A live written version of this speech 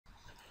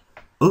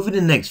over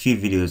the next few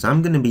videos,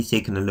 I'm going to be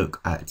taking a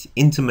look at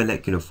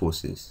intermolecular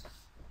forces.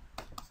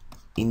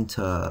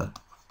 Intermolecular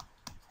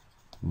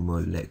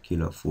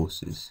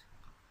forces.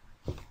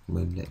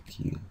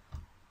 Molecule.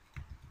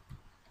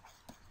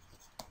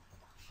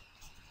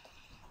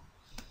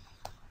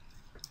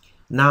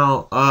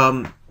 Now,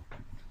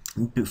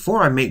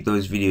 before I make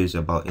those videos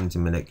about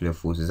intermolecular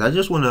forces, I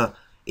just want to,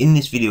 in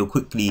this video,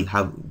 quickly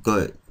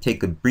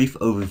take a brief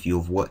overview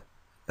of what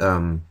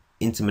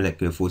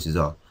intermolecular forces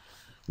are.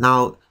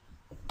 Now,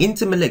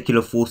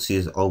 intermolecular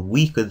forces are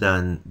weaker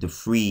than the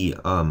three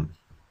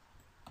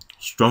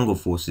stronger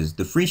forces.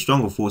 The three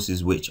stronger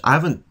forces, which I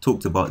haven't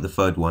talked about the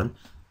third one,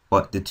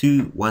 but the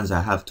two ones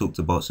I have talked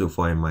about so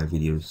far in my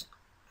videos,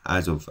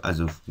 as of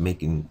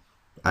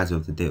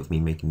the day of me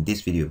making this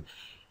video,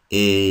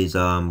 is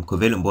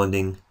covalent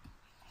bonding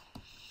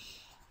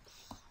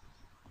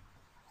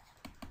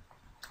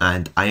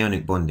and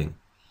ionic bonding.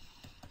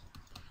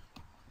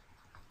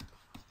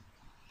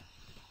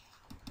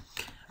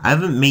 I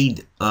haven't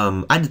made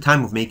at the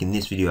time of making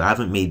this video, I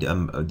haven't made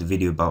the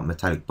video about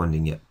metallic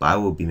bonding yet, but I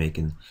will be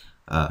making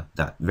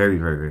that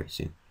very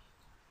soon.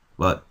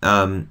 But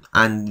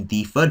and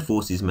the third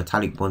force is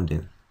metallic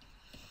bonding.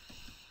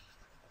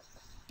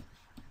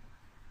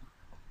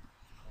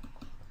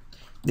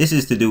 This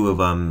is to do with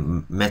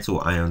metal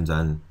ions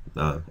and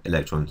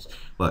electrons.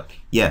 But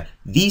yeah,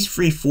 these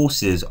three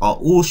forces are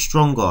all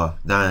stronger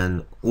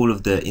than all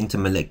of the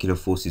intermolecular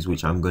forces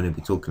which I'm going to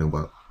be talking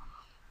about.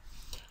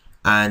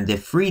 And there are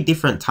three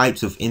different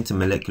types of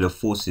intermolecular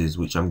forces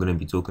which I'm going to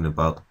be talking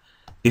about.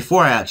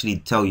 Before I actually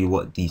tell you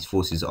what these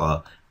forces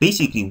are,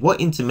 basically what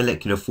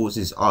intermolecular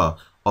forces are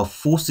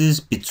forces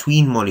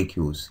between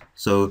molecules.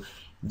 So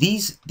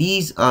these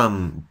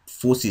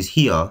forces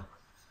here,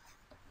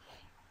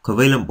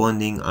 covalent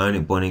bonding,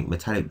 ionic bonding,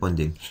 metallic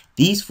bonding,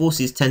 these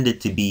forces tended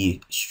to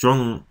be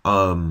strong.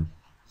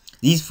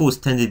 These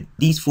forces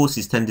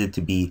tended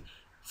to be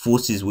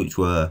forces which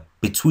were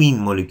between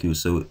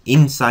molecules. So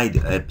inside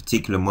a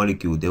particular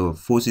molecule, there were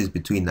forces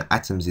between the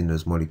atoms in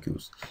those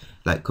molecules,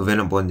 like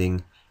covalent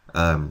bonding,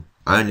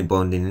 ionic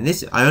bonding. And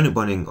this ionic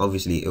bonding,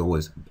 obviously, it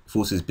was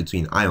forces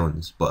between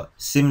ions, but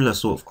similar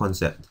sort of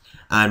concept.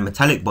 And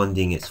metallic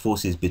bonding, it's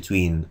forces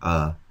between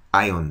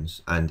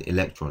ions and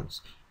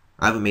electrons.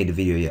 I haven't made a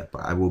video yet,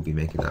 but I will be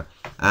making that.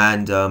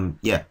 And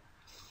yeah,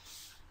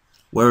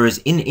 whereas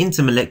in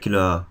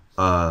intermolecular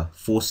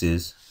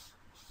forces,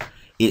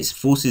 it's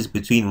forces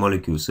between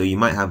molecules. So you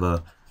might have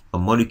a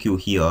molecule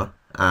here,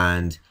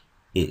 and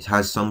it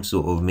has some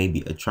sort of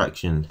maybe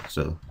attraction.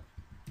 So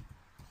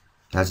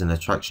it has an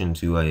attraction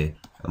to a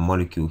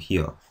molecule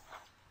here.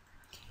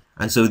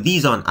 And so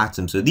these aren't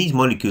atoms. So these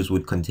molecules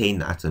would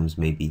contain atoms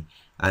maybe,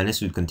 and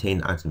this would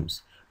contain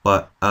atoms.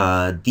 But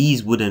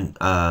these wouldn't,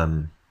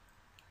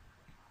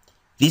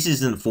 this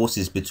isn't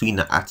forces between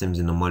the atoms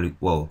in the molecule.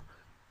 Well,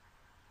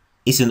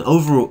 it's an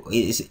overall,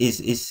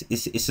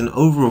 it's an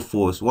overall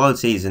force. What I would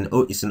say is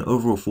it's an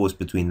overall force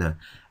between the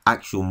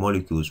actual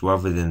molecules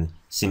rather than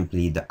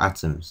simply the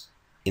atoms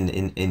in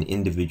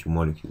individual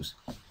molecules.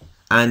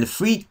 And the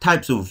three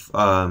types of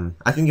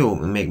I think it will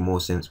make more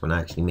sense when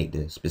I actually make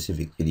the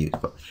specific videos.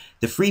 But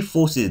the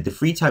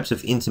three types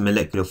of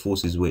intermolecular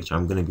forces which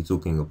I'm going to be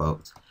talking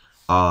about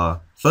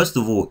are, first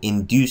of all,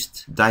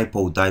 induced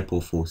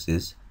dipole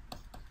forces.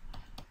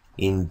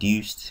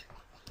 Induced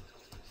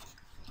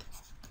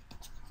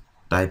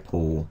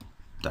dipole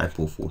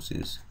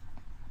forces.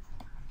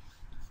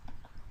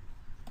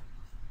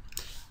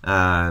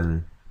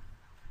 And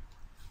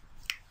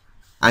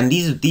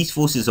these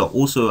forces are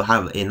also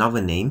have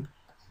another name.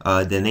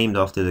 They're named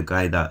after the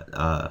guy that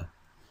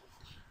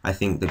I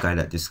think the guy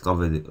that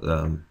discovered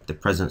the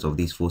presence of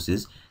these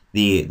forces.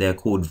 They're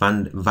called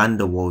van der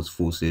Waals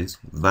forces.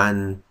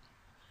 Van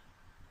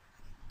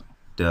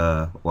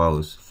der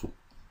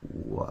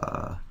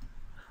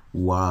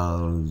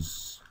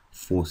Waals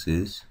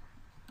forces.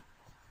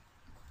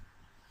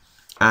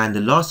 And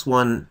the last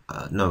one,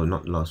 no,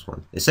 not the last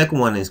one. The second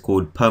one is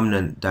called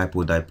permanent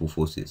dipole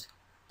forces.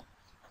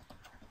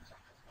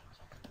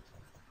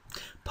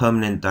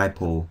 Permanent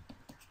dipole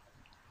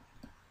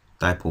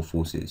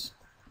forces.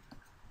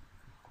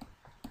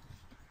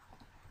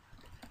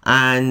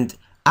 And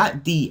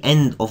at the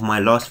end of my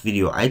last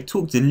video, I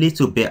talked a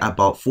little bit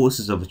about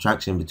forces of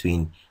attraction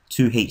between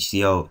two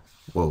HCl.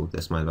 Well,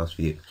 that's my last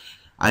video.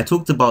 I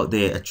talked about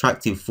the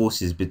attractive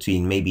forces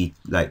between maybe,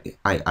 like,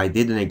 I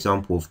did an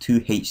example of two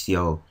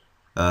HCl,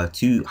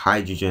 two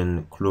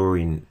hydrogen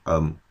chlorine,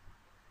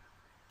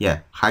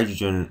 yeah,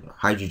 hydrogen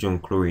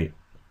chloride.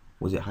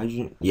 Was it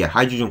hydrogen? Yeah,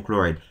 hydrogen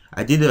chloride.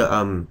 I did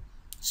a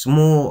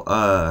small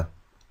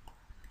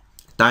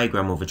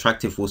diagram of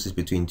attractive forces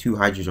between two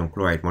hydrogen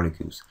chloride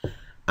molecules.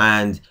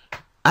 And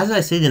as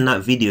I said in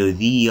that video,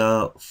 the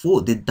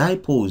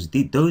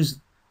dipoles,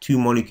 those two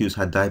molecules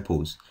had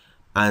dipoles.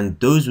 And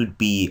those would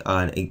be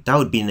that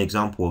would be an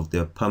example of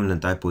the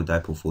permanent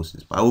dipole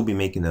forces. But I will be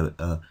making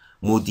a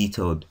more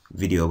detailed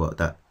video about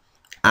that.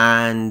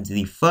 And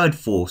the third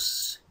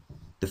force,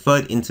 the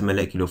third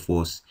intermolecular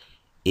force,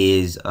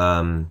 is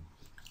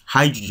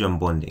hydrogen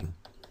bonding.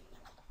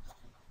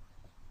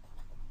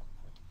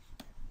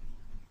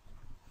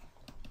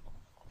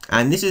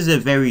 And this is a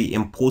very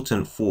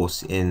important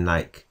force in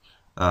like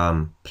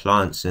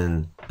plants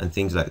and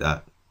things like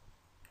that,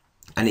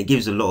 and it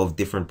gives a lot of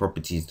different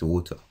properties to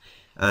water,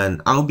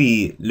 and I'll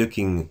be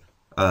looking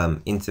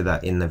into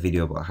that in the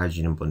video about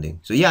hydrogen bonding.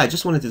 So yeah, I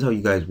just wanted to tell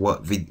you guys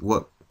what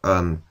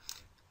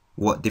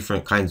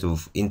different kinds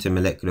of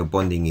intermolecular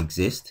bonding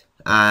exist,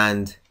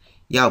 and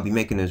yeah, I'll be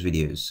making those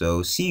videos.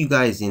 So see you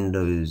guys in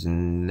those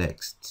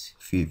next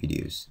few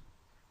videos.